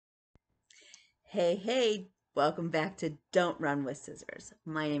Hey, welcome back to Don't Run with Scissors.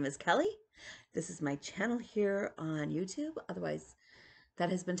 My name is Kelly. This is my channel here on YouTube, otherwise that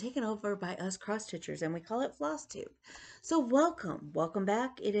has been taken over by us cross stitchers and we call it flosstube. So welcome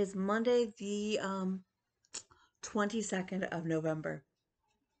back. It is Monday the 22nd of November.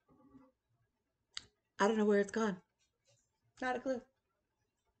 I don't know where it's gone. Not a clue.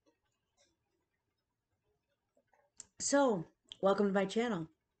 So, welcome to my channel.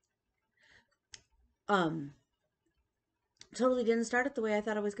 Um Totally didn't start it the way I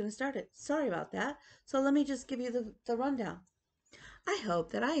thought I was going to start it. Sorry about that. So let me just give you the rundown. I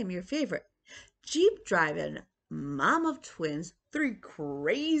hope that I am your favorite Jeep driving mom of twins, three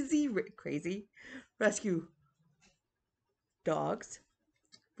crazy rescue dogs.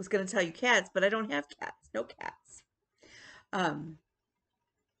 Was going to tell you cats, but I don't have cats. No cats. Um,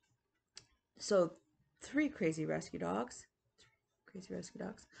 so three crazy rescue dogs. Crazy rescue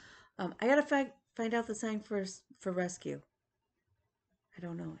dogs. I gotta find out the sign for rescue. I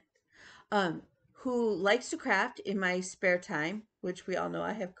don't know it. Who likes to craft in my spare time, which we all know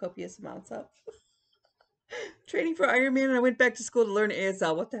I have copious amounts of. Training for Ironman, and I went back to school to learn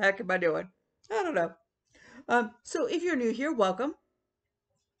ASL. What the heck am I doing? I don't know. So if you're new here, welcome.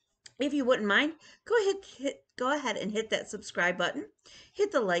 If you wouldn't mind, go ahead and hit that subscribe button.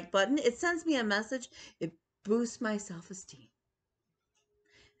 Hit the like button. It sends me a message. It boosts my self-esteem.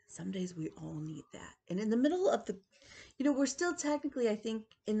 Some days we all need that. And in the middle of we're still technically, I think,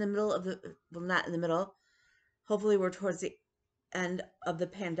 in the middle of well, not in the middle. Hopefully we're towards the end of the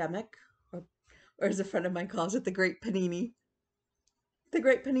pandemic, or as a friend of mine calls it, the Great Panini. The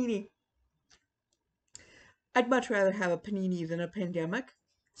Great Panini. I'd much rather have a panini than a pandemic.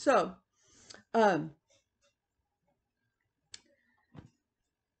 So, um,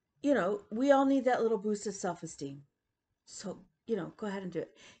 we all need that little boost of self-esteem. So, go ahead and do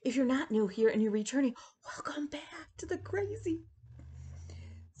it. If you're not new here and you're returning, welcome back to the crazy.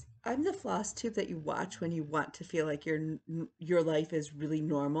 I'm the floss tube that you watch when you want to feel like your life is really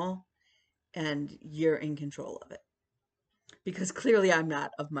normal and you're in control of it. Because clearly I'm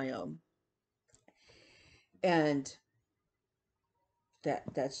not of my own. And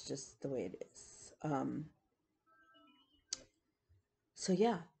that's just the way it is. So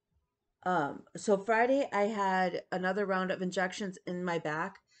yeah. So Friday I had another round of injections in my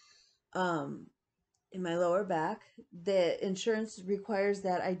back, um, in my lower back. The insurance requires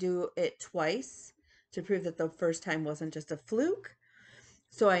that I do it twice to prove that the first time wasn't just a fluke.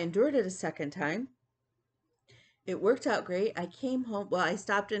 So I endured it a second time. It worked out great. I came home. Well, I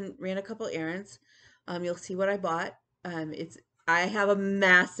stopped and ran a couple errands. You'll see what I bought. I have a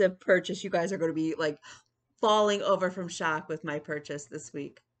massive purchase. You guys are going to be like falling over from shock with my purchase this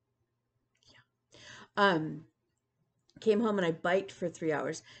week. Um, Came home and I biked for 3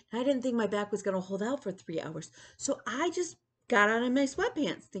 hours. I didn't think my back was going to hold out for 3 hours. So I just got on in my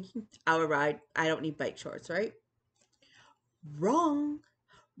sweatpants thinking, hour ride, I don't need bike shorts, right? Wrong.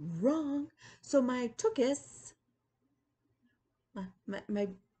 Wrong. So my tuchus, my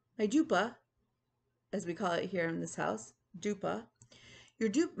dupa, as we call it here in this house, dupa.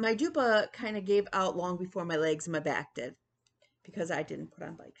 My dupa kind of gave out long before my legs and my back did because I didn't put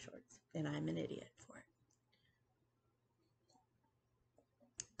on bike shorts and I'm an idiot for it.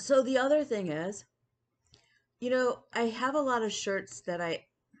 So the other thing is, I have a lot of shirts that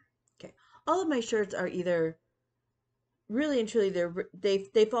okay, all of my shirts are either really and truly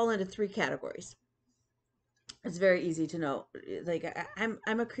they fall into three categories. It's very easy to know. Like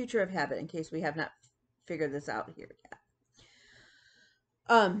I'm a creature of habit in case we have not figured this out here yet.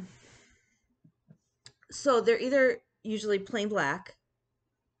 Um, so they're either usually plain black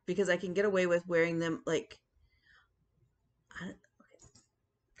because I can get away with wearing them like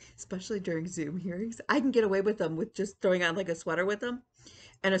especially during Zoom hearings. I can get away with them with just throwing on like a sweater with them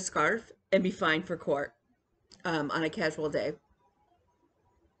and a scarf and be fine for court on a casual day.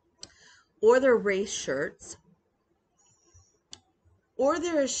 Or they're race shirts, or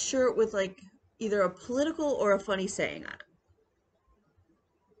they're a shirt with like either a political or a funny saying on it.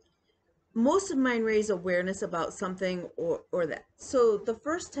 Most of mine raise awareness about something or that. So the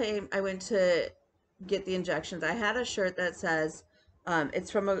first time I went to get the injections, I had a shirt that says, it's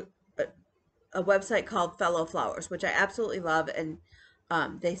from a website called Fellow Flowers, which I absolutely love, and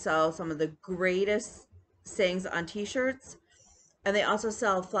they sell some of the greatest sayings on t-shirts, and they also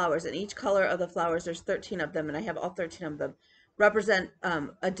sell flowers, and each color of the flowers, there's 13 of them, and I have all 13 of them, represent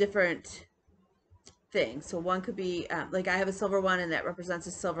a different thing. So one could be like I have a silver one, and that represents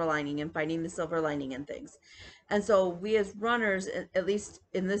a silver lining and finding the silver lining in things. And so we as runners, at least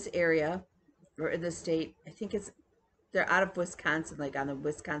in this area or in this state, I think it's they're out of Wisconsin, like on the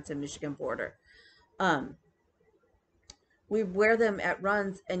Wisconsin-Michigan border. Um, we wear them at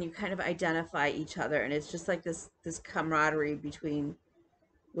runs, and you kind of identify each other, and it's just like this camaraderie between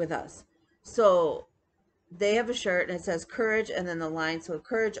with us. So they have a shirt and it says courage and then the line, so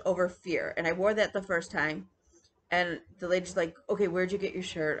courage over fear. And I wore that the first time, and the lady's like, okay, where'd you get your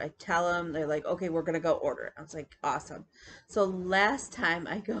shirt? I tell them, they're like, okay, we're gonna go order it. I was like, awesome. So last time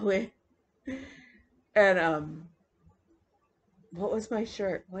I go in, and what was my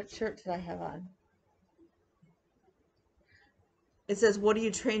shirt? What shirt did I have on? It says, what are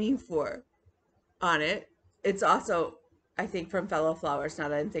you training for on it. It's also, I think, from Fellow Flowers, now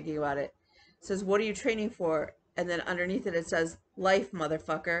that I'm thinking about it. It says, what are you training for? And then underneath it, it says, life,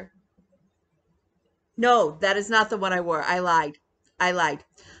 motherfucker. No, that is not the one I wore. I lied. I lied.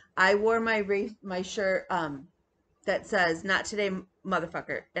 I wore my shirt that says "Not today,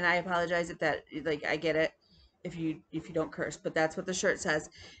 motherfucker," and I apologize if that, like, I get it if you don't curse, but that's what the shirt says.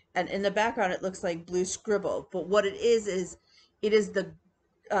 And in the background, it looks like blue scribble, but what it is it is the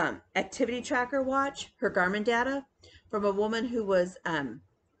activity tracker watch, her Garmin data from a woman who was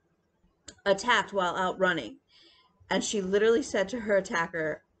attacked while out running, and she literally said to her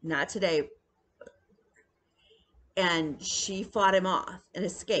attacker, "Not today," and she fought him off and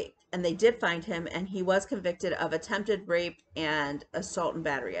escaped. And they did find him, and he was convicted of attempted rape and assault and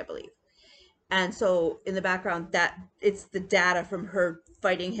battery, I believe. And so in the background, that it's the data from her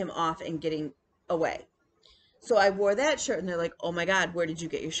fighting him off and getting away. So I wore that shirt, and they're like, "Oh my God, where did you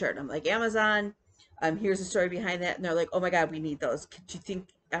get your shirt?" And I'm like, "Amazon." Here's the story behind that. And they're like, "Oh my God, we need those. Could you think?"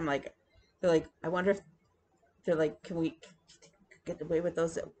 I'm like, they're like, "I wonder if," they're like, "Can we get away with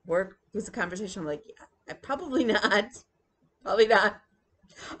those at work?" It was a conversation. I'm like, "Yeah, probably not. Probably not.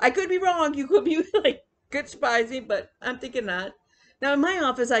 I could be wrong. You could be like good spicing, but I'm thinking not." Now in my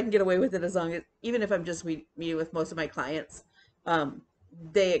office, I can get away with it as long as, even if I'm just meeting with most of my clients, um,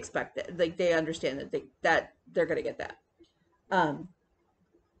 they expect that, like they understand that they're gonna get that. Um,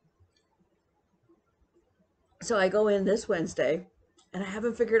 so I go in this Wednesday, and I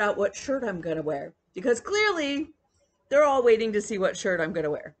haven't figured out what shirt I'm gonna wear because clearly they're all waiting to see what shirt I'm gonna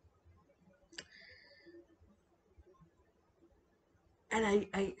wear, and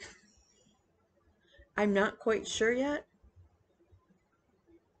I'm not quite sure yet.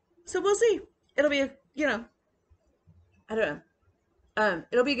 So we'll see. It'll be a, I don't know.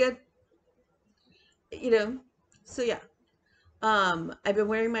 It'll be good, you know. So yeah. I've been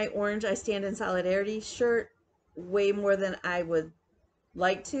wearing my orange I Stand in Solidarity shirt way more than I would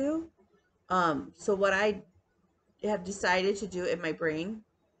like to. So what I have decided to do in my brain,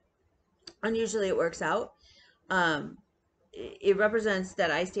 and usually it works out, um, it represents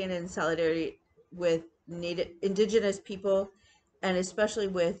that I stand in solidarity with Native Indigenous people, and especially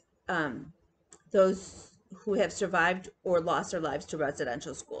with those who have survived or lost their lives to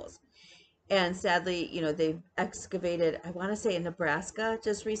residential schools. And sadly, they've excavated, I want to say in Nebraska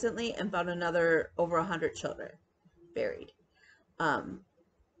just recently, and found another over 100 children buried. Um,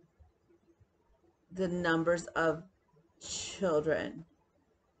 the numbers of children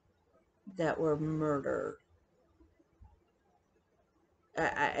that were murdered.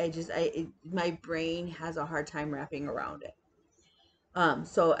 My brain has a hard time wrapping around it.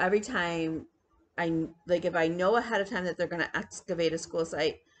 So every time like, if I know ahead of time that they're going to excavate a school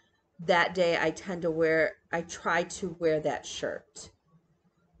site, that day I try to wear that shirt.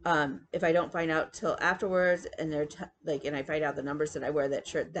 If I don't find out till afterwards, and and I find out the numbers, and I wear that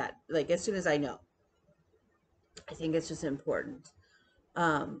shirt, that, like, as soon as I know. I think it's just important.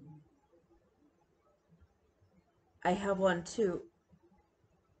 Um, I have one too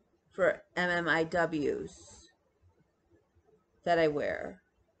for MMIWs that I wear.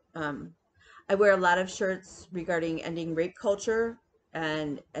 Um, I wear a lot of shirts regarding ending rape culture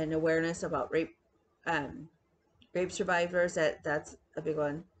and awareness about rape survivors. That's a big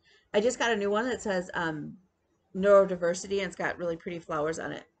one. I just got a new one that says neurodiversity, and it's got really pretty flowers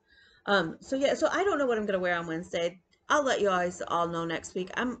on it. So yeah, so I don't know what I'm gonna wear on Wednesday. I'll let you guys all know next week.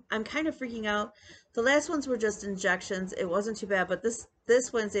 I'm kind of freaking out. The last ones were just injections. It wasn't too bad, but this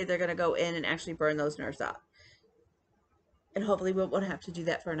Wednesday they're gonna go in and actually burn those nerves out. And hopefully we won't have to do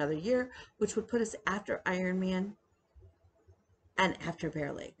that for another year, which would put us after Ironman and after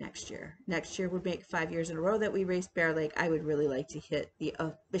Bear Lake next year. Next year would make 5 years in a row that we raced Bear Lake. I would really like to hit the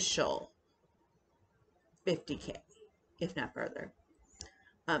official 50K, if not further.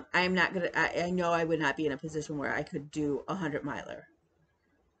 I'm not gonna. I know I would not be in a position where I could do 100 miler.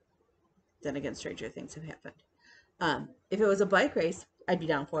 Then again, stranger things have happened. If it was a bike race, I'd be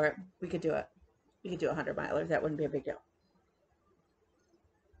down for it. We could do it. We could do 100 miler. That wouldn't be a big deal.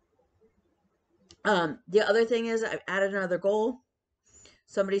 The other thing is I've added another goal.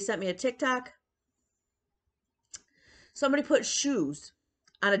 Somebody sent me a TikTok. Somebody put shoes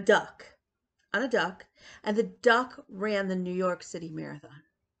on a duck, on a duck, and the duck ran the New York City Marathon.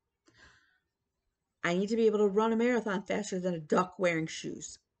 I need to be able to run a marathon faster than a duck wearing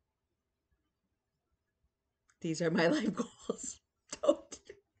shoes. These are my life goals. Don't.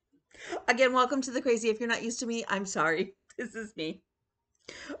 Again, welcome to the crazy. If you're not used to me, I'm sorry. This is me.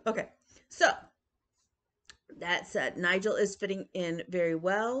 Okay, so that said, Nigel is fitting in very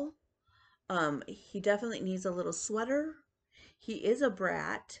well. He definitely needs a little sweater. He is a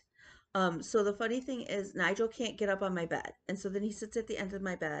brat. So the funny thing is Nigel can't get up on my bed. And so then he sits at the end of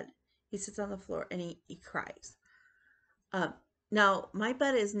my bed. He sits on the floor and he cries. Um, Now my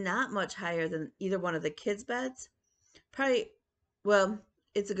bed is not much higher than either one of the kids' beds. Probably, well,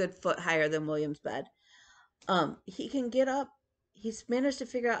 it's a good foot higher than William's bed. He can get up. He's managed to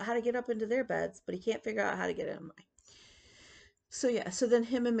figure out how to get up into their beds, but he can't figure out how to get in mine. So yeah, so then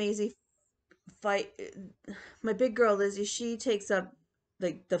him and Maisie fight. My big girl Lizzie, she takes up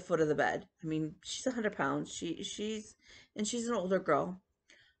like the foot of the bed. I mean, she's 100 pounds. She's an older girl.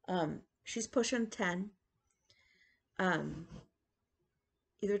 She's pushing 10. Um,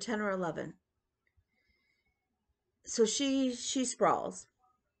 Either 10 or 11. So she sprawls.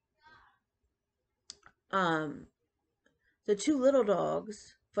 Um, the two little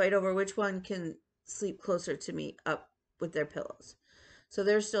dogs fight over which one can sleep closer to me up with their pillows. So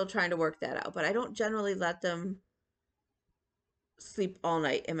they're still trying to work that out. But I don't generally let them sleep all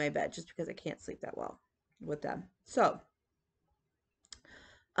night in my bed just because I can't sleep that well with them. So,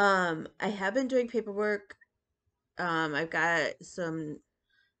 I have been doing paperwork. I've got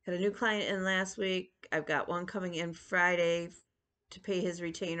had a new client in last week. I've got one coming in Friday to pay his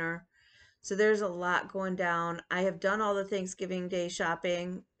retainer. So there's a lot going down. I have done all the Thanksgiving Day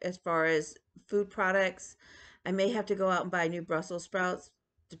shopping as far as food products. I may have to go out and buy new Brussels sprouts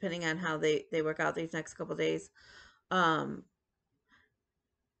depending on how they work out these next couple days. Um,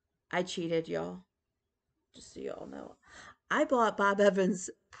 I cheated, y'all. Just so y'all know. I bought Bob Evans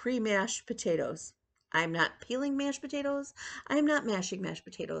pre-mashed potatoes. I'm not peeling mashed potatoes. I'm not mashing mashed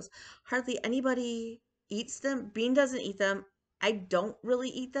potatoes. Hardly anybody eats them. Bean doesn't eat them. I don't really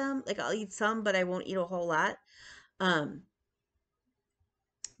eat them. Like I'll eat some, but I won't eat a whole lot. Um,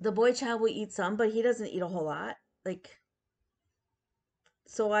 the boy child will eat some, but he doesn't eat a whole lot. Like,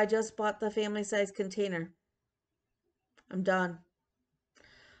 so I just bought the family size container. I'm done.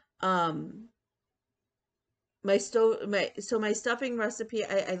 Um, my stuffing recipe,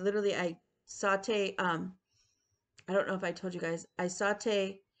 I literally I saute I don't know if I told you guys. I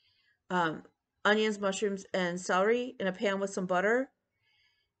saute um, onions, mushrooms, and celery in a pan with some butter,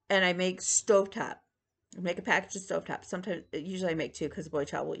 and I make stovetop. I make a package of stovetop. Sometimes, usually I make two because the boy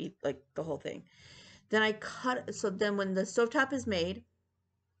child will eat like the whole thing. Then I cut. So then when the stovetop is made,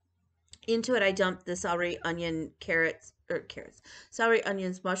 into it I dump the celery, onion, celery,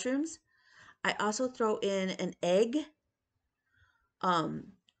 onions, mushrooms. I also throw in an egg,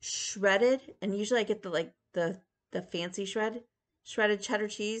 shredded, and usually I get the fancy shredded cheddar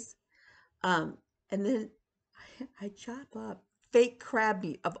cheese. Um, and then I chop up fake crab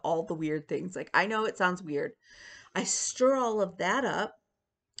meat of all the weird things. Like, I know it sounds weird. I stir all of that up.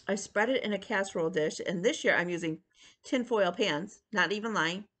 I spread it in a casserole dish. And this year I'm using tinfoil pans, not even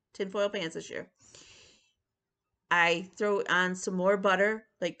lying, tinfoil pans this year. I throw on some more butter,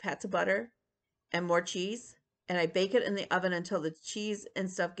 like pats of butter, and more cheese. And I bake it in the oven until the cheese and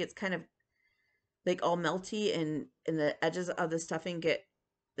stuff gets kind of like all melty and the edges of the stuffing get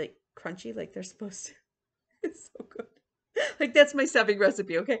like crunchy like they're supposed to. It's so good. Like that's my stuffing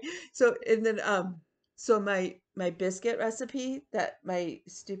recipe, okay? So and then so my biscuit recipe that my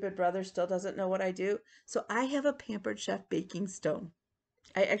stupid brother still doesn't know what I do. So I have a Pampered Chef baking stone.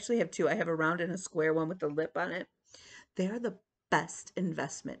 I actually have two. I have a round and a square one with the lip on it. They are the best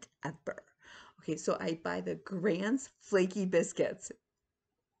investment ever. Okay, so I buy the Grand's flaky biscuits.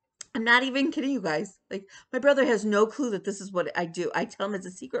 I'm not even kidding you guys. Like, my brother has no clue that this is what I do. I tell him it's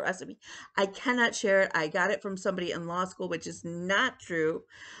a secret recipe. I cannot share it. I got it from somebody in law school, which is not true.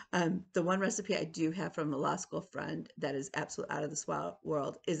 The one recipe I do have from a law school friend that is absolute out of this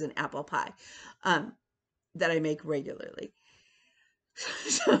world is an apple pie that I make regularly.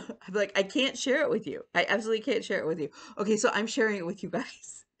 So I'm like, I can't share it with you. I absolutely can't share it with you. Okay, so I'm sharing it with you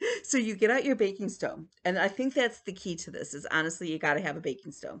guys. So you get out your baking stone, and I think that's the key to this. Is honestly, you got to have a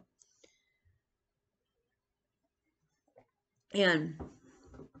baking stone. And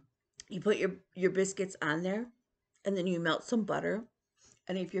you put your biscuits on there, and then you melt some butter.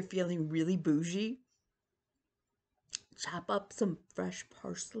 And if you're feeling really bougie, chop up some fresh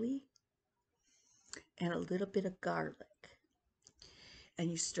parsley and a little bit of garlic.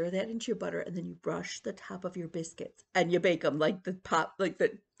 And you stir that into your butter, and then you brush the top of your biscuits and you bake them like the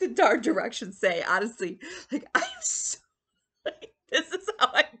darn directions say. Honestly, like I'm so like, this is how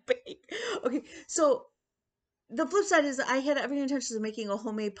I bake. Okay, so the flip side is I had every intention of making a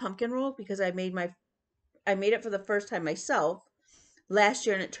homemade pumpkin roll because I made it for the first time myself last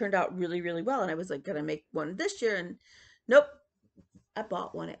year, and it turned out really, really well. And I was like gonna make one this year, and nope, I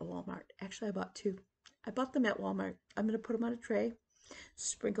bought one at Walmart. Actually, I bought two. I bought them at Walmart. I'm gonna put them on a tray,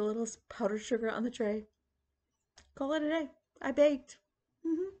 sprinkle a little powdered sugar on the tray, call it a day. I baked.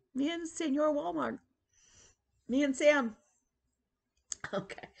 Me and Senor Walmart. Me and Sam.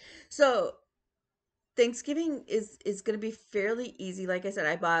 Okay, so Thanksgiving is going to be fairly easy. Like I said,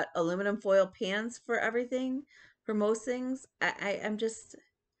 I bought aluminum foil pans for everything, for most things. I'm just,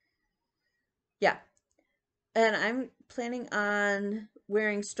 yeah. And I'm planning on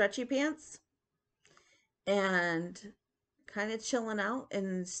wearing stretchy pants and kind of chilling out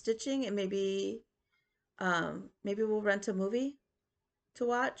and stitching, and maybe we'll rent a movie to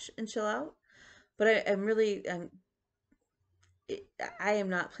watch and chill out. But I am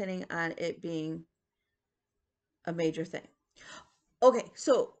not planning on it being a major thing. Okay,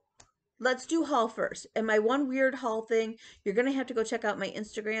 so let's do haul first. And my one weird haul thing, you're gonna have to go check out my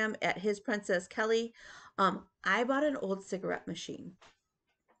Instagram at His Princess Kelly. I bought an old cigarette machine.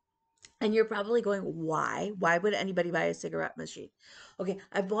 And you're probably going, why? Why would anybody buy a cigarette machine? Okay,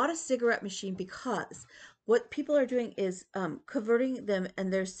 I bought a cigarette machine because what people are doing is converting them,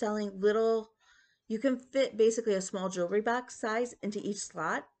 and they're selling little, you can fit basically a small jewelry box size into each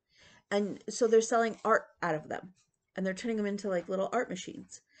slot. And so they're selling art out of them, and they're turning them into like little art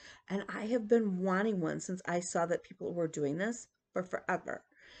machines. And I have been wanting one since I saw that people were doing this for forever.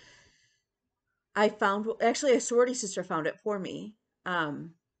 I found, actually, a sorority sister found it for me.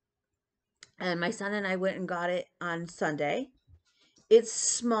 And my son and I went and got it on Sunday. It's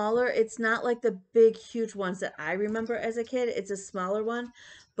smaller. It's not like the big, huge ones that I remember as a kid. It's a smaller one,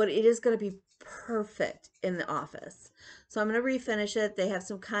 but it is going to be perfect in the office. So I'm going to refinish it. They have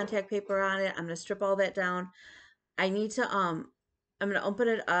some contact paper on it. I'm going to strip all that down. I need to, I'm going to open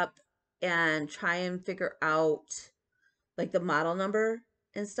it up and try and figure out like the model number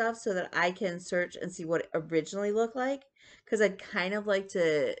and stuff so that I can search and see what it originally looked like. Because I'd kind of like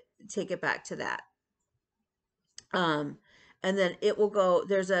to take it back to that. Um, and then it will go,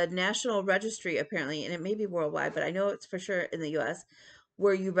 there's a national registry apparently, and it may be worldwide, but I know it's for sure in the US,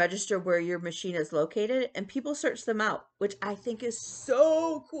 where you register where your machine is located and people search them out, which I think is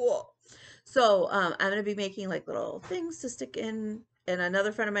so cool. So I'm going to be making like little things to stick in. And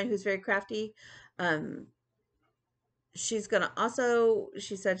another friend of mine who's very crafty, um, she's going to also,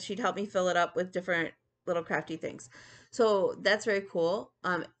 she said she'd help me fill it up with different little crafty things. So that's very cool.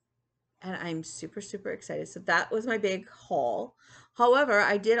 And I'm super, super excited. So that was my big haul. However,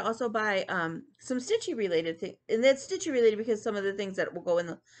 I did also buy some Stitchy related things. And that's Stitchy related because some of the things that will go in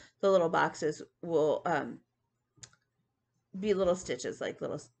the little boxes will be little stitches, like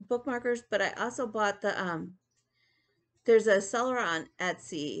little bookmarkers. But I also bought there's a seller on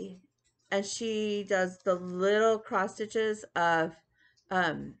Etsy, and she does the little cross stitches of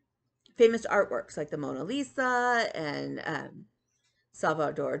um, famous artworks like the Mona Lisa and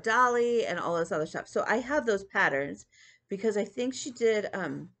Salvador Dali and all this other stuff. So I have those patterns because I think she did,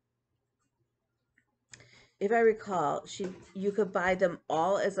 if I recall, you could buy them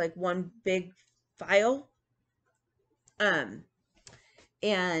all as like one big file. And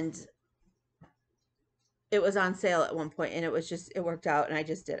it was on sale at one point, and it worked out, and I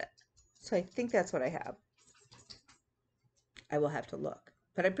just did it. So I think that's what I have. I will have to look,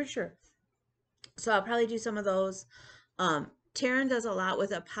 but I'm pretty sure. So I'll probably do some of those. Taryn does a lot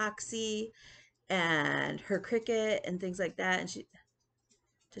with epoxy and her Cricut and things like that, and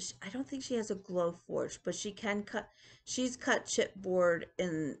I don't think she has a glow forge, but she can cut. She's cut chipboard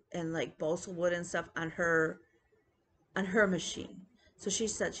and like balsa wood and stuff on her machine. So she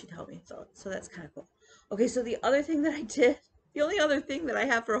said she'd help me. So that's kind of cool. Okay, so the other thing that I did, the only other thing that I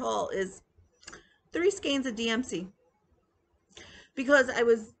have for haul is 3 skeins of DMC because I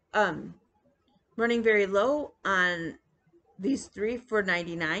was running very low on these 3 for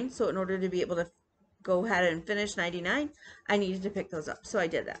 99. So in order to be able to go ahead and finish 99, I needed to pick those up. So I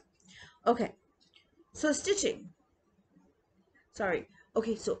did that. Okay, so stitching. Sorry.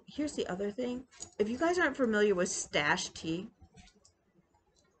 Okay, so here's the other thing. If you guys aren't familiar with Stash Tea,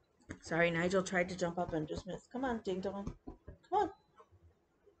 sorry, Nigel tried to jump up and just missed. Come on, Ding Dong. Come on.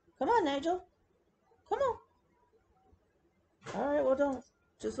 Come on, Nigel. Come on. All right, well, don't.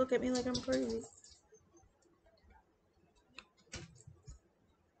 Just look at me like I'm crazy.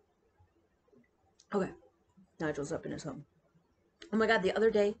 Okay, Nigel's up in his home. Oh my God, the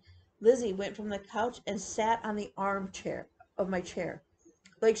other day, Lizzie went from the couch and sat on the armchair of my chair.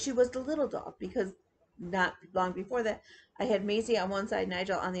 Like she was the little dog, because not long before that, I had Maisie on one side,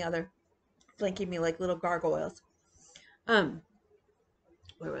 Nigel on the other, flanking me like little gargoyles. Um,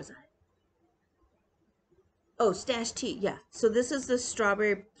 where was I? Oh, Stash tea. Yeah. So this is the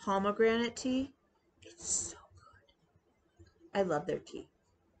strawberry pomegranate tea. It's so I love their tea.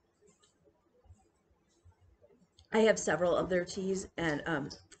 I have several of their teas, and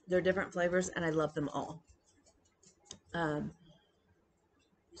they're different flavors, and I love them all. Um,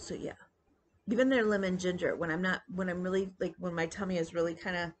 so yeah, even their lemon ginger. When I'm really like when my tummy is really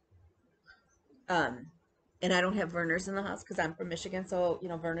kind of um, and I don't have Verner's in the house because I'm from Michigan, so you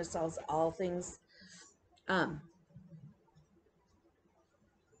know Verner sells all things. Um,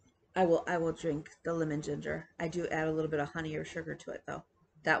 I will drink the lemon ginger. I do add a little bit of honey or sugar to it though.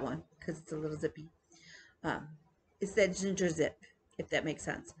 That one because it's a little zippy. Um, it's that ginger zip, if that makes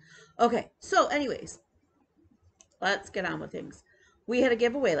sense. Okay, so anyways, let's get on with things. We had a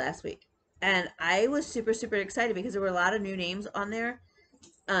giveaway last week, and I was super super excited because there were a lot of new names on there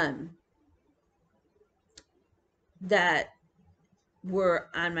um that were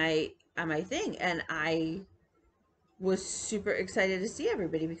on my thing, and I was super excited to see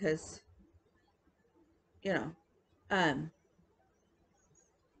everybody because you know um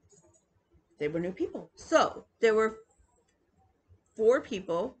they were new people. So there were 4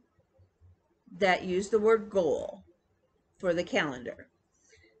 people that used the word goal for the calendar.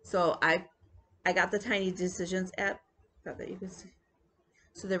 So I got the Tiny Decisions app. Got that you can see.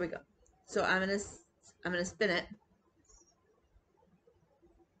 So there we go. So I'm gonna spin it,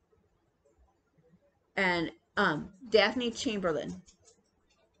 and Daphne Chamberlain. Can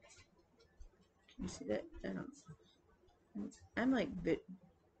you see that? I don't. I'm like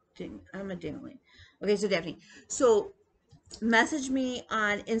I'm a dingling. Okay, so Daphne. So message me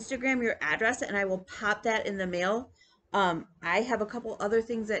on Instagram your address, and I will pop that in the mail. I have a couple other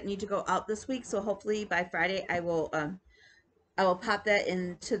things that need to go out this week, so hopefully by Friday I will pop that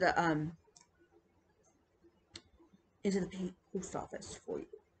into the post office for you.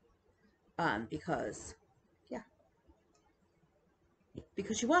 Because yeah,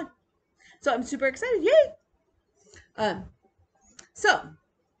 because you won. So I'm super excited. Yay! Um, so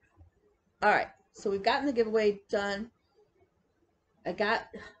all right. So we've gotten the giveaway done. I got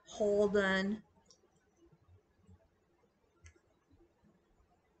haul done.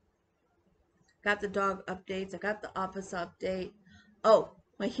 Got the dog updates. I got the office update. Oh,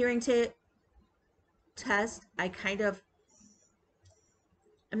 my test. I'm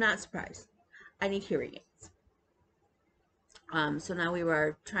not surprised. I need hearing aids. So now we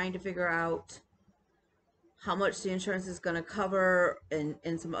were trying to figure out how much the insurance is going to cover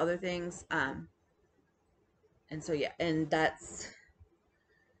and some other things. And so yeah, and that's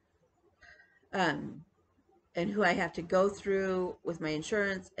um and who I have to go through with my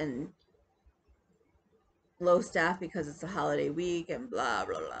insurance and low staff because it's a holiday week and blah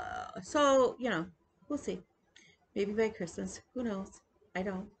blah blah. So, we'll see. Maybe by Christmas. Who knows? I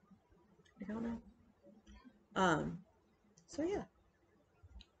don't. I don't know. Um, so yeah.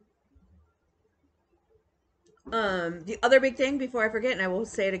 The other big thing before I forget, and I will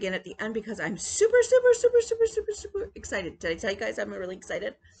say it again at the end because I'm super, super, super, super, super, super excited. Did I tell you guys I'm really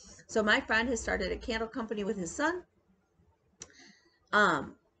excited? So my friend has started a candle company with his son.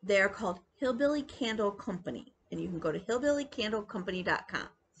 They are called Hillbilly Candle Company, and you can go to hillbillycandlecompany.com.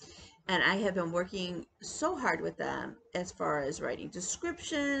 And I have been working so hard with them as far as writing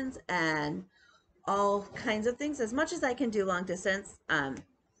descriptions and all kinds of things. As much as I can do long distance, I've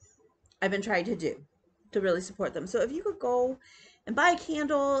been trying to do to really support them. So if you could go and buy a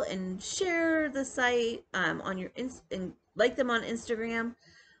candle and share the site on your and like them on Instagram,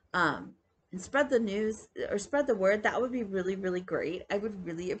 and spread the news or spread the word, that would be really really great. I would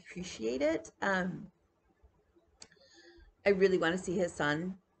really appreciate it. I really want to see his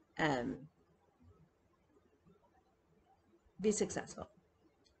son um, be successful.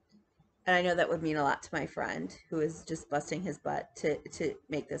 And I know that would mean a lot to my friend who is just busting his butt to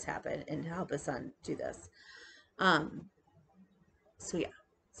make this happen and to help his son do this. Um, so yeah,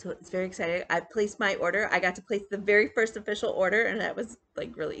 so it's very exciting. I placed my order. I got to place the very first official order, and that was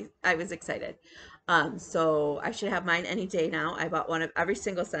like really, I was excited. So I should have mine any day now. I bought one of every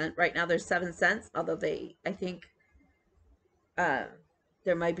single scent. Right now there's 7 scents, although I think uh,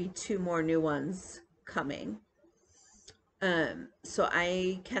 there might be 2 more new ones coming. So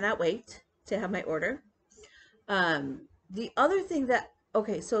I cannot wait to have my order. The other thing that,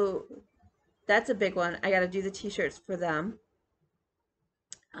 okay, so that's a big one. I got to do the t-shirts for them.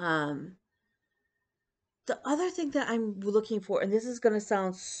 Um, The other thing that I'm looking for, and this is going to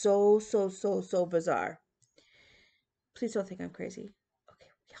sound so bizarre. Please don't think I'm crazy. Okay,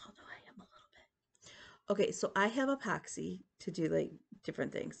 y'all know I am a little bit. Okay, so I have epoxy to do like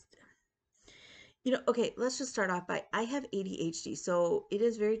different things. Okay, let's just start off by I have ADHD. So it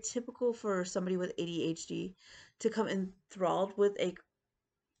is very typical for somebody with ADHD to come enthralled with a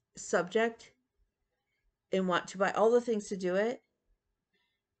subject and want to buy all the things to do it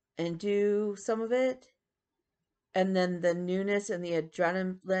and do some of it. And then the newness and the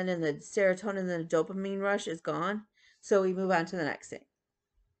adrenaline and the serotonin and the dopamine rush is gone. So we move on to the next thing.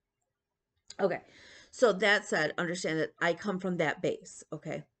 Okay. So that said, understand that I come from that base.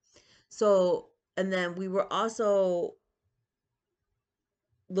 Okay. So, and then we were also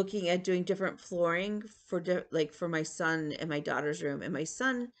looking at doing different flooring for like for my son and my daughter's room. And my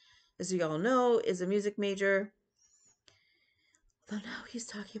son, as you all know, is a music major. Though now he's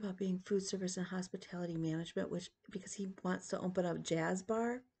talking about being food service and hospitality management, which because he wants to open up jazz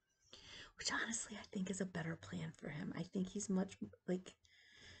bar, which honestly I think is a better plan for him. I think he's much like,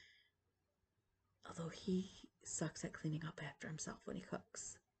 although he sucks at cleaning up after himself when he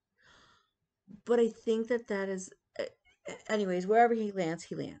cooks. But I think that is, anyways, wherever he lands,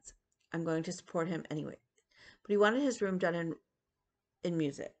 he lands. I'm going to support him anyway. But he wanted his room done in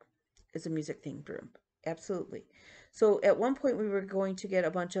music. It's a music themed room. Absolutely. So at one point we were going to get a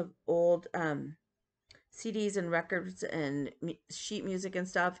bunch of old CDs and records and sheet music and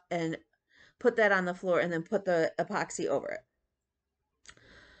stuff and put that on the floor and then put the epoxy over it.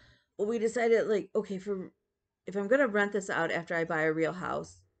 Well, we decided like, okay, if I'm gonna rent this out after I buy a real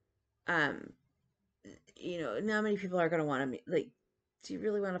house, um, not many people are gonna want to like. Do you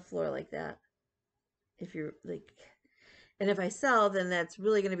really want a floor like that? If you're like, and if I sell, then that's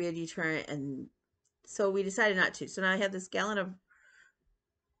really gonna be a deterrent, and so we decided not to. So now I have this gallon of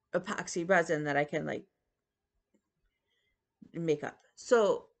epoxy resin that I can like make up.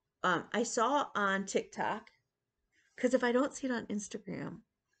 So I saw on TikTok, because if I don't see it on Instagram,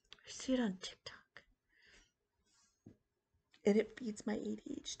 I see it on TikTok, and it feeds my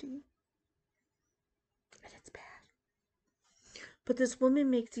ADHD, and it's bad. But this woman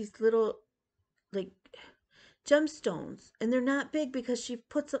makes these little like gemstones, and they're not big because she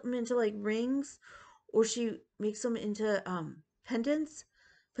puts them into like rings, or she makes them into pendants,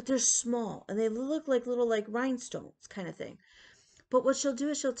 but they're small and they look like little like rhinestones kind of thing. But what she'll do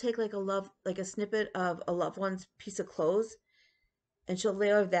is she'll take like a snippet of a loved one's piece of clothes, and she'll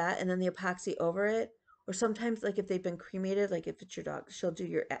layer that and then the epoxy over it. Or sometimes, like if they've been cremated, like if it's your dog, she'll do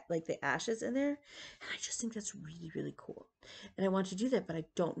your like the ashes in there. And I just think that's really cool. And I want to do that, but I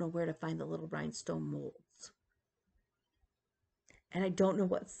don't know where to find the little rhinestone molds. And I don't know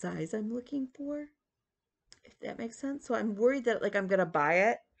what size I'm looking for, if that makes sense. So I'm worried that like I'm gonna buy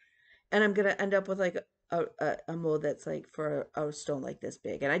it and I'm gonna end up with like a mold that's like for a stone like this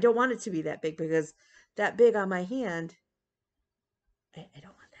big. And I don't want it to be that big because that big on my hand, I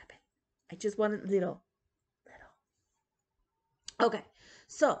don't want that big. I just want it little. Okay.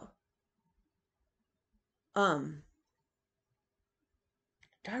 So, um,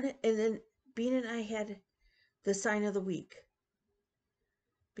 darn it. And then Bean and I had the sign of the week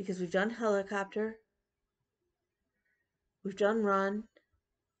because we've done helicopter, we've done run,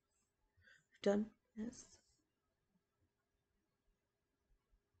 we've done this.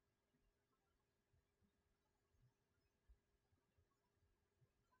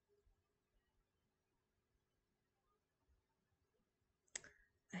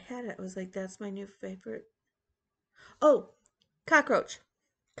 I had it. I was like, that's my new favorite. Oh, cockroach.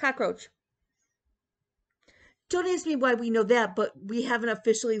 Cockroach. Don't ask me why we know that, but we haven't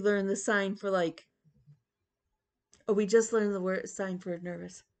officially learned the sign for like. Oh, we just learned the word sign for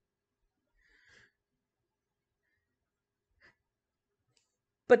nervous.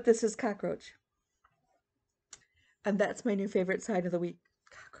 But this is cockroach. And that's my new favorite sign of the week.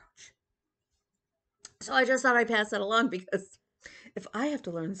 Cockroach. So I just thought I'd pass that along because if I have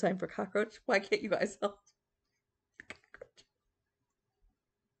to learn the sign for cockroach, why can't you guys help? Cockroach.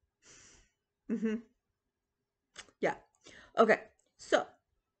 Mm-hmm. Yeah. Okay. So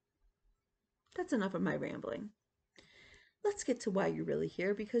that's enough of my rambling. Let's get to why you're really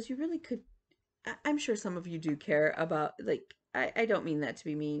here because you really could. I'm sure some of you do care about, like, I don't mean that to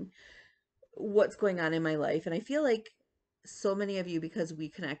be mean, what's going on in my life. And I feel like so many of you, because we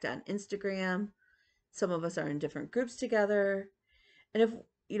connect on Instagram, some of us are in different groups together. And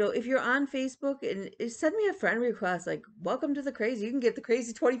if you're on Facebook and send me a friend request, like, welcome to the crazy, you can get the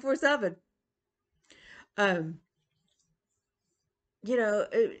crazy 24/7. Um,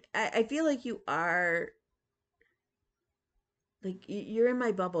 I feel like you are Like you're in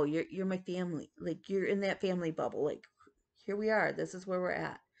my bubble. You're my family. Like you're in that family bubble. Like here we are. This is where we're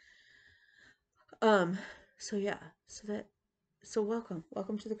at. Um, so yeah, so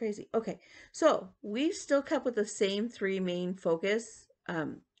welcome to the crazy. Okay, so we've still kept with the same three main focus.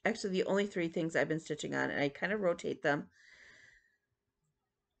 Actually, the only three things I've been stitching on, and I kind of rotate them.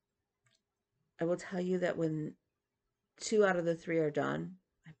 I will tell you that when two out of the three are done,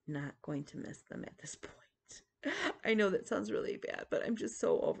 I'm not going to miss them at this point. I know that sounds really bad, but I'm just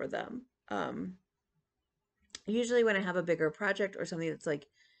so over them. Usually when I have a bigger project or something that's like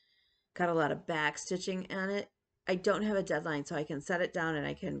got a lot of back stitching on it, I don't have a deadline, so I can set it down and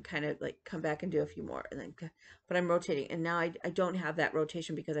I can kind of like come back and do a few more and then, but I'm rotating. And now I don't have that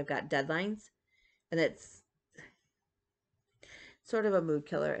rotation because I've got deadlines, and it's sort of a mood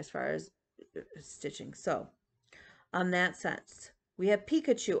killer as far as stitching. So on that sense, we have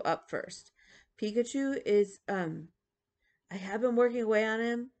Pikachu up first. Pikachu is, I have been working away on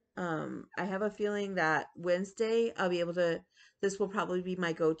him. I have a feeling that Wednesday I'll be able to, this will probably be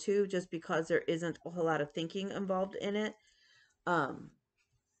my go-to just because there isn't a whole lot of thinking involved in it.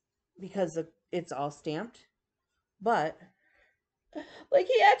 Because it's all stamped. But like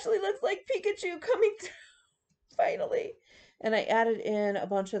he actually looks like Pikachu coming through finally. And I added in a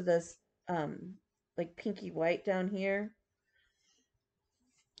bunch of this like pinky white down here.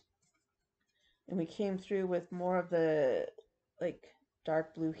 And we came through with more of the like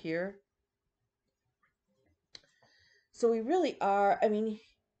dark blue here. So we really are, I mean,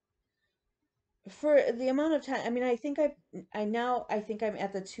 for the amount of time, I mean, I think I think I'm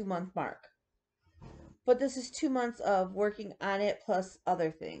at the 2 month mark. But this is 2 months of working on it plus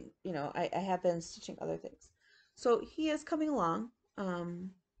other things. You know, I have been stitching other things. So he is coming along.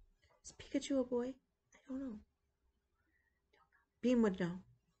 Is Pikachu a boy? I don't know. Beam would know.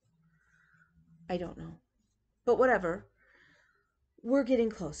 I don't know. But whatever. We're getting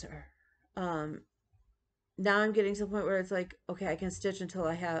closer. Um, Now I'm getting to the point where it's like, okay, I can stitch until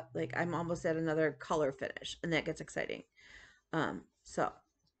I have, like, I'm almost at another color finish, and that gets exciting. So,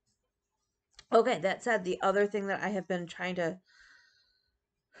 okay, that said, the other thing that I have been trying to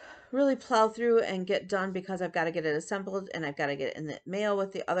really plow through and get done because I've got to get it assembled and I've got to get it in the mail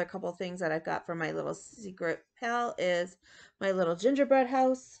with the other couple things that I've got for my little secret pal is my little gingerbread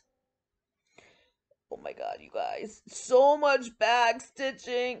house. Oh my god, you guys. So much back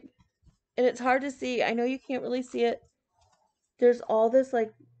stitching. And it's hard to see. I know you can't really see it. There's all this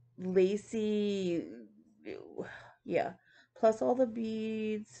like lacy, yeah, plus all the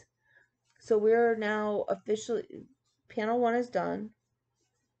beads. So we're now officially, panel 1 is done.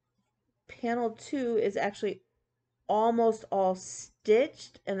 Panel 2 is actually almost all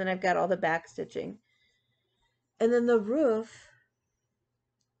stitched, and then I've got all the back stitching. And then the roof,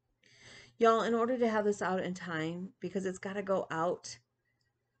 y'all, in order to have this out in time, because it's got to go out,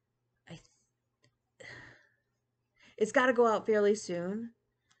 it's got to go out fairly soon.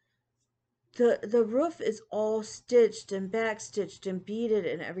 The roof is all stitched and back stitched and beaded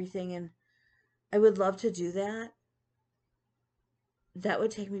and everything, and I would love to do that. That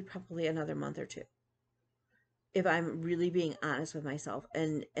would take me probably another month or two, if I'm really being honest with myself.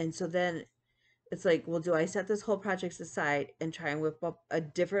 And so then it's like, well, do I set this whole project aside and try and whip up a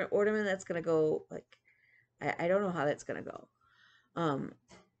different ornament that's gonna go like, I don't know how that's gonna go.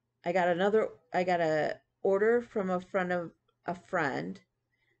 I got a order from a friend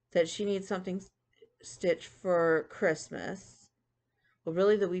that she needs something stitched for Christmas. Well,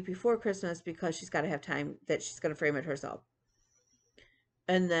 really the week before Christmas, because she's got to have time that she's gonna frame it herself.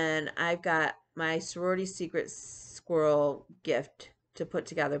 And then I've got my sorority secret squirrel gift to put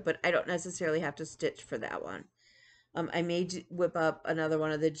together, but I don't necessarily have to stitch for that one. I may whip up another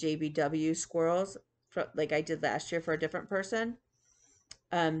one of the JBW squirrels, like I did last year for a different person,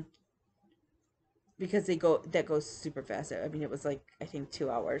 because that goes super fast. I mean, it was like I think 2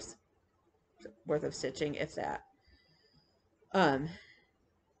 hours worth of stitching, if that. And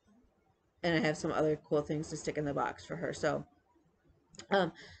I have some other cool things to stick in the box for her. So,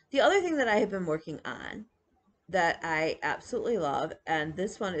 the other thing that I have been working on that I absolutely love, and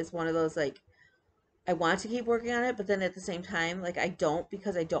this one is one of those like I want to keep working on it, but then at the same time, like I don't,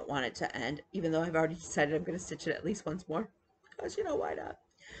 because I don't want it to end, even though I've already decided I'm going to stitch it at least once more, because you know why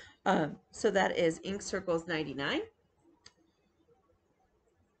not. So that is Ink Circles 99.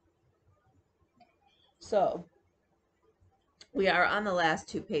 So we are on the last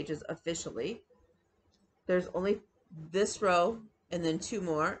 2 pages officially. There's only this row and then 2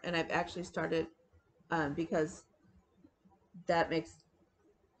 more, and I've actually started because that makes,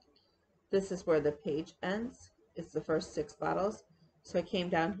 this is where the page ends. It's the first 6 bottles. So I came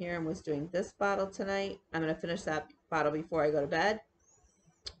down here and was doing this bottle tonight. I'm going to finish that bottle before I go to bed.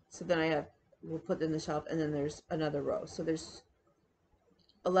 So then we'll put it in the shelf, and then there's another row. So there's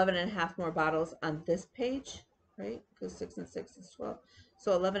 11 and a half more bottles on this page, right? Because 6 and 6 is 12.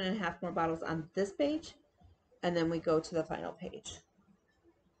 So 11 and a half more bottles on this page, and then we go to the final page.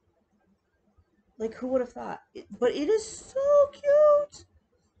 Like, who would have thought? But it is so cute.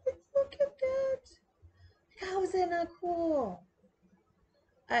 Like, look at that. How is that not cool?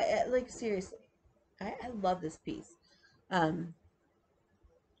 Like, seriously. I love this piece. Um,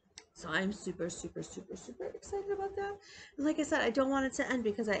 so I'm super, super, super, super excited about that. And like I said, I don't want it to end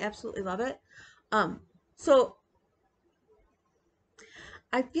because I absolutely love it. So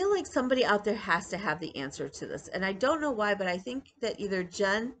I feel like somebody out there has to have the answer to this. And I don't know why, but I think that either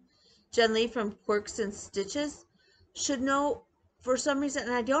Jen Lee from Quirks and Stitches should know for some reason.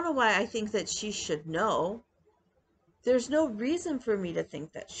 And I don't know why I think that she should know. There's no reason for me to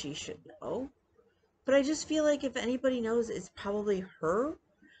think that she should know. But I just feel like if anybody knows, it's probably her.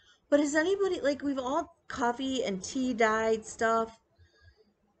 But is anybody, like, we've all coffee and tea dyed stuff,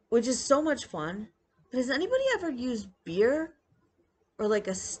 which is so much fun. But has anybody ever used beer or like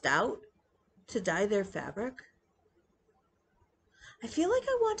a stout to dye their fabric? I feel like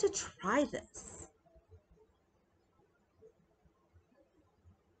I want to try this.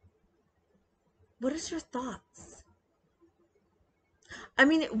 What is your thoughts? I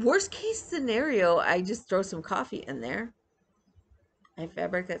mean, worst case scenario, I just throw some coffee in there. I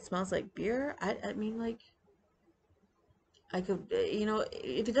fabric that smells like beer. I mean, like, I could,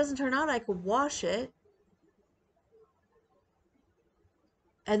 if it doesn't turn out, I could wash it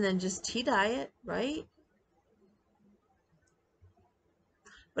and then just tea dye it, right?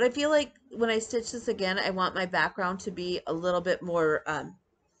 But I feel like when I stitch this again, I want my background to be a little bit more,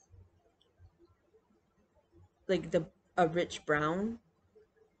 like a rich brown.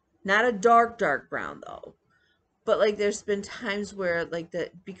 Not a dark, dark brown, though. But like there's been times where like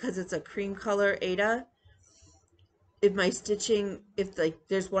because it's a cream color Ada, if my stitching, if like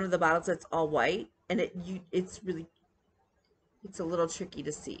there's one of the bottles that's all white and it's a little tricky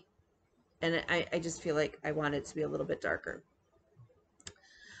to see. And I just feel like I want it to be a little bit darker.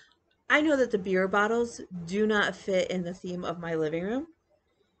 I know that the beer bottles do not fit in the theme of my living room.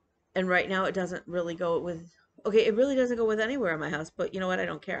 And right now it doesn't really go with, okay, it really doesn't go with anywhere in my house, but you know what? I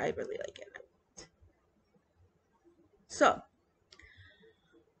don't care. I really like it. So,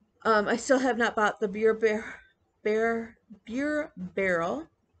 I still have not bought the beer barrel.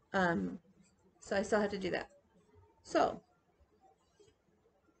 Um, so I still have to do that. So,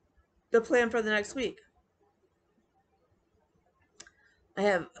 the plan for the next week. I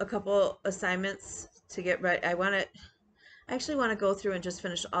have a couple assignments to get ready. I actually want to go through and just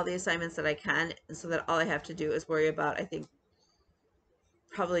finish all the assignments that I can so that all I have to do is worry about, I think,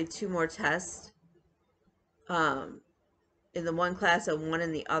 probably 2 more tests um, in the one class and one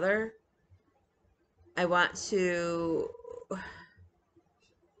in the other. I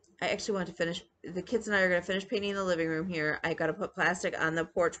actually want to finish, the kids and I are going to finish painting the living room here. I got to put plastic on the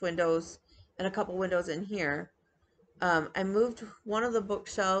porch windows and a couple windows in here. I moved one of the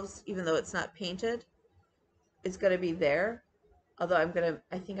bookshelves, even though it's not painted. It's going to be there. Although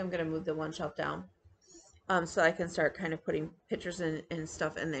I think I'm going to move the one shelf down. So I can start kind of putting pictures and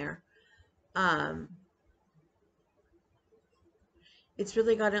stuff in there. It's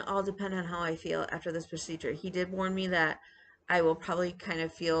really going to all depend on how I feel after this procedure. He did warn me that I will probably kind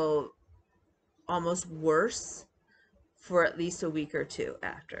of feel almost worse for at least a week or two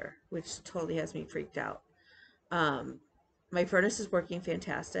after, which totally has me freaked out. My furnace is working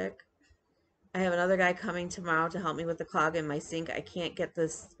fantastic. I have another guy coming tomorrow to help me with the clog in my sink. I can't get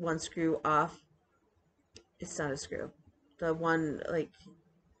this one screw off. It's not a screw. The one like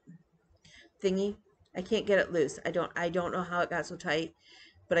thingy. I can't get it loose. I don't know how it got so tight,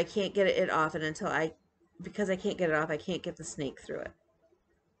 but I can't get it off, and because I can't get it off, I can't get the snake through it.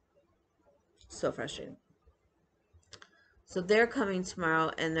 So frustrating. So they're coming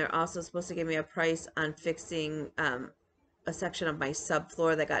tomorrow, and they're also supposed to give me a price on fixing a section of my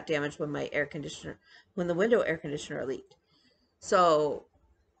subfloor that got damaged when the window air conditioner leaked. So,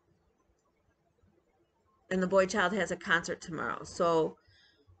 and the boy child has a concert tomorrow. So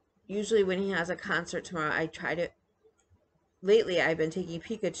usually when he has a concert tomorrow, lately I've been taking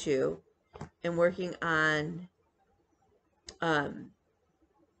Pikachu and working on, um,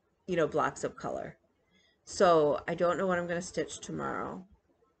 blocks of color. So I don't know what I'm going to stitch tomorrow,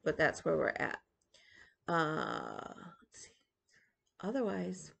 but that's where we're at. Let's see.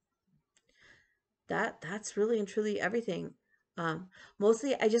 Otherwise, that's really and truly everything.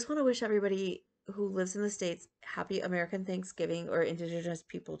 Mostly, I just want to wish everybody who lives in the States, happy American Thanksgiving or Indigenous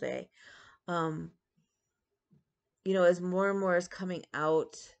People Day. Um, as more and more is coming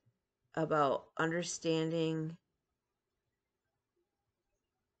out about understanding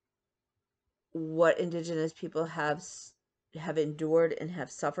what Indigenous people have endured and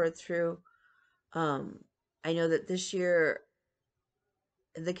have suffered through. I know that this year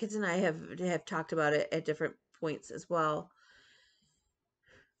the kids and I have talked about it at different points as well.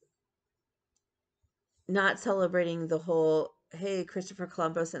 Not celebrating the whole, hey, Christopher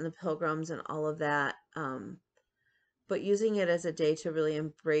Columbus and the Pilgrims and all of that, but using it as a day to really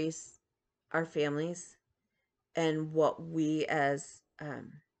embrace our families and what we as a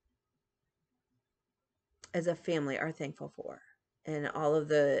family are thankful for, and all of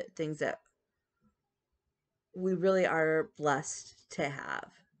the things that we really are blessed to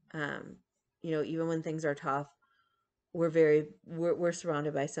have. Um, even when things are tough, we're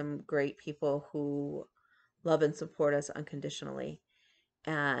surrounded by some great people who love and support us unconditionally.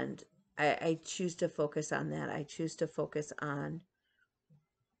 And I choose to focus on that. I choose to focus on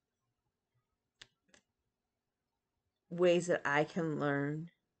ways that I can learn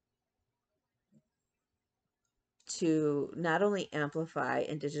to not only amplify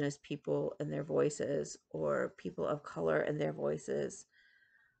Indigenous people and their voices, or people of color and their voices,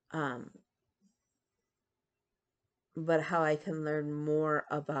 um, but how I can learn more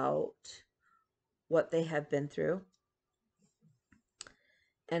about what they have been through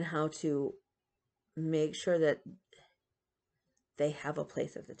and how to make sure that they have a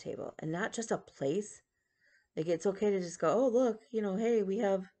place at the table, and not just a place. Like, it's okay to just go, oh, look, hey, we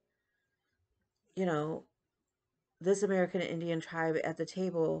have, you know, this American Indian tribe at the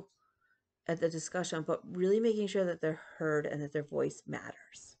table at the discussion, but really making sure that they're heard and that their voice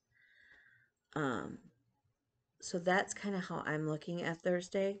matters. Um, so that's kind of how I'm looking at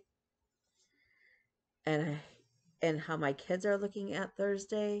Thursday, and how my kids are looking at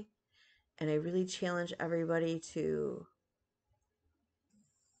Thursday. And I really challenge everybody to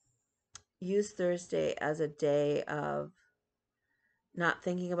use Thursday as a day of not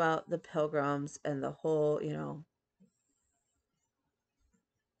thinking about the Pilgrims and the whole,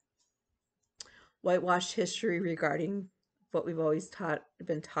 whitewashed history regarding what we've always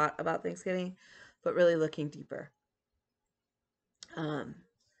been taught about Thanksgiving, but really looking deeper. Um,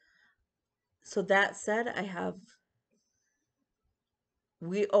 so that said,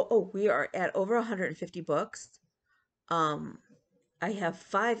 we are at over 150 books. I have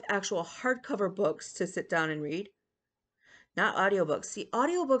 5 actual hardcover books to sit down and read, not audiobooks. See,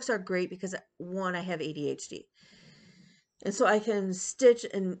 audiobooks are great because, one, I have ADHD. And so I can stitch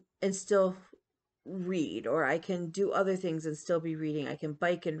and still read, or I can do other things and still be reading. I can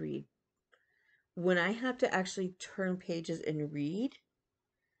bike and read. When I have to actually turn pages and read,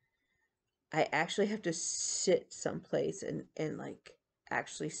 I actually have to sit someplace and like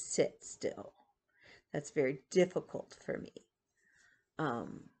actually sit still. That's very difficult for me.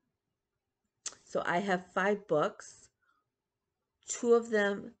 Um, so I have 5 books. 2 of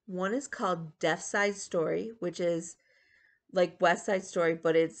them, one is called Deaf Side Story, which is like West Side Story,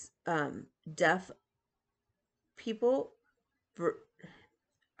 but it's deaf people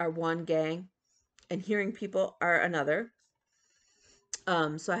are one gang and hearing people are another.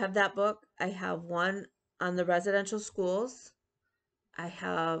 So I have that book. I have one on the residential schools. I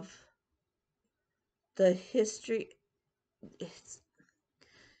have the history. It's,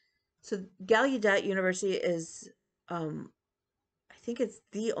 so Gallaudet University is, I think it's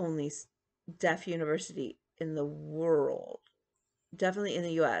the only deaf university in the world, definitely in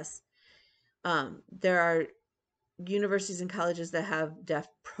the U.S. There are universities and colleges that have deaf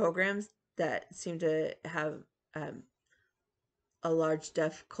programs that seem to have um, a large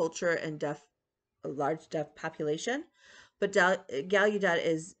deaf culture and a large deaf population, but Gallaudet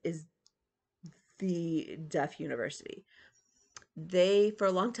is the deaf university. They for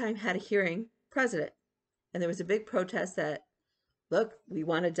a long time had a hearing president, and there was a big protest that, look, we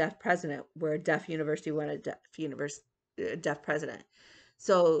want a deaf president. We're a deaf university, we want a deaf president.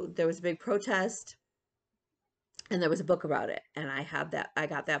 So there was a big protest, and there was a book about it, and I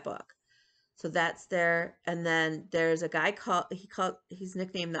got that book. So that's there. And then there's a guy he's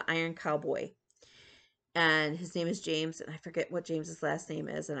nicknamed the Iron Cowboy. And his name is James, and I forget what James's last name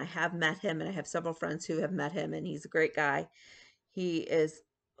is. And I have met him, and I have several friends who have met him, and he's a great guy. He is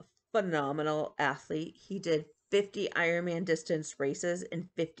a phenomenal athlete. He did 50 Ironman distance races in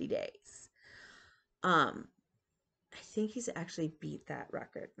 50 days. I think he's actually beat that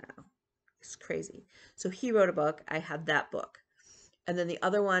record now. It's crazy. So he wrote a book. I have that book. And then the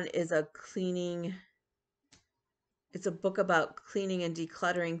other one is it's a book about cleaning and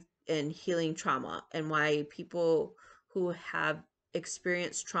decluttering in healing trauma and why people who have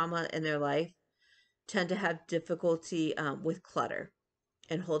experienced trauma in their life tend to have difficulty with clutter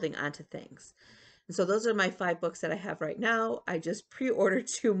and holding on to things. And so those are my 5 books that I have right now. I just pre-ordered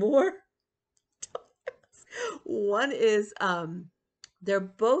 2 more. One is they're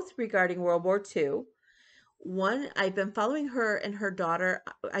both regarding World War II. One, I've been following her and her daughter.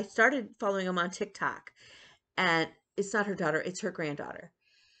 I started following them on TikTok, and it's not her daughter, it's her granddaughter.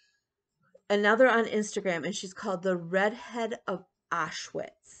 And now they're on Instagram, and she's called the Redhead of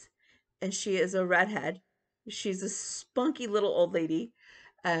Auschwitz. And she is a redhead. She's a spunky little old lady.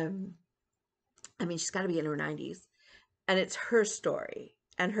 Um, I mean, she's got to be in her 90s. And it's her story.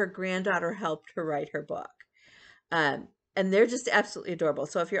 And her granddaughter helped her write her book. And they're just absolutely adorable.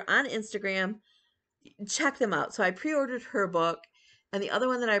 So if you're on Instagram, check them out. So I pre-ordered her book, and the other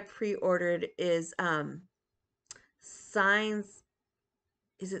one that I pre-ordered is Signs.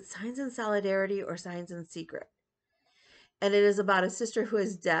 Is it Signs in Solidarity or Signs in Secret? And it is about a sister who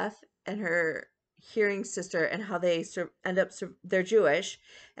is deaf and her hearing sister, and how they end up. They're Jewish,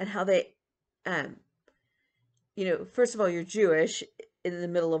 and how they, um, first of all, you're Jewish in the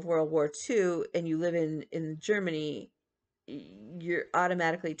middle of World War II, and you live in Germany. You're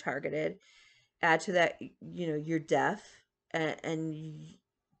automatically targeted. Add to that, you're deaf, and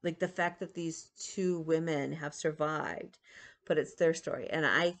like the fact that these 2 women have survived, but it's their story.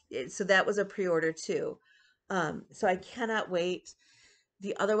 And so that was a pre-order too. So I cannot wait.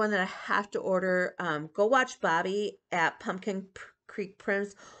 The other one that I have to order, go watch Bobbi at Pumpkin Creek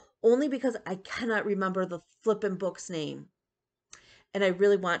Prince, only because I cannot remember the flippin' book's name. And I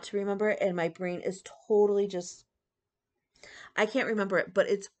really want to remember it, and my brain is totally just, I can't remember it, but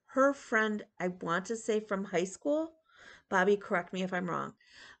it's her friend, I want to say from high school. Bobbi, correct me if I'm wrong.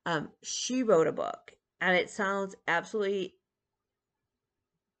 She wrote a book, and it sounds absolutely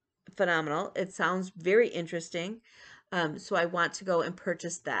phenomenal. It sounds very interesting. So I want to go and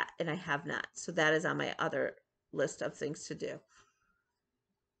purchase that, and I have not. So that is on my other list of things to do.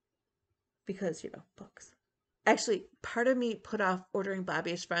 Because, books. Actually, part of me put off ordering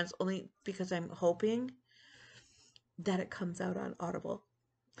Bobbi's Friends only because I'm hoping that it comes out on Audible.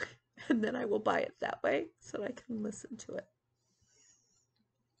 And then I will buy it that way so that I can listen to it.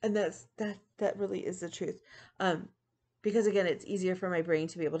 And that really is the truth. Because again, it's easier for my brain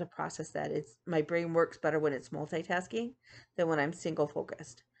to be able to process that. My brain works better when it's multitasking than when I'm single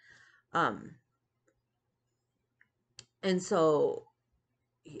focused. And so,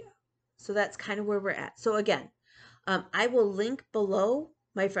 yeah. So that's kind of where we're at. So again, I will link below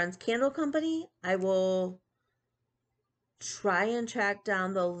my friend's candle company. I will try and track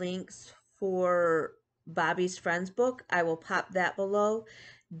down the links for Bobbi's Friends book. I will pop that below.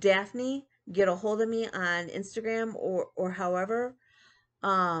 Daphne, get a hold of me on Instagram or however.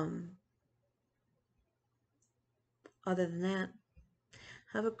 Other than that,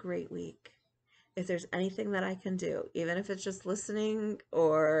 have a great week. If there's anything that I can do, even if it's just listening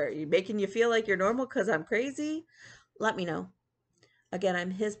or making you feel like you're normal because I'm crazy, let me know. Again,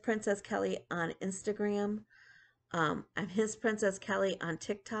 I'm His Princess Kelly on Instagram. I'm His Princess Kelly on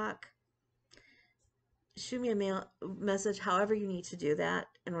TikTok. Shoot me a message, however you need to do that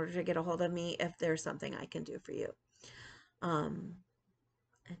in order to get a hold of me if there's something I can do for you. And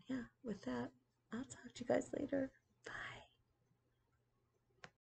yeah, with that, I'll talk to you guys later.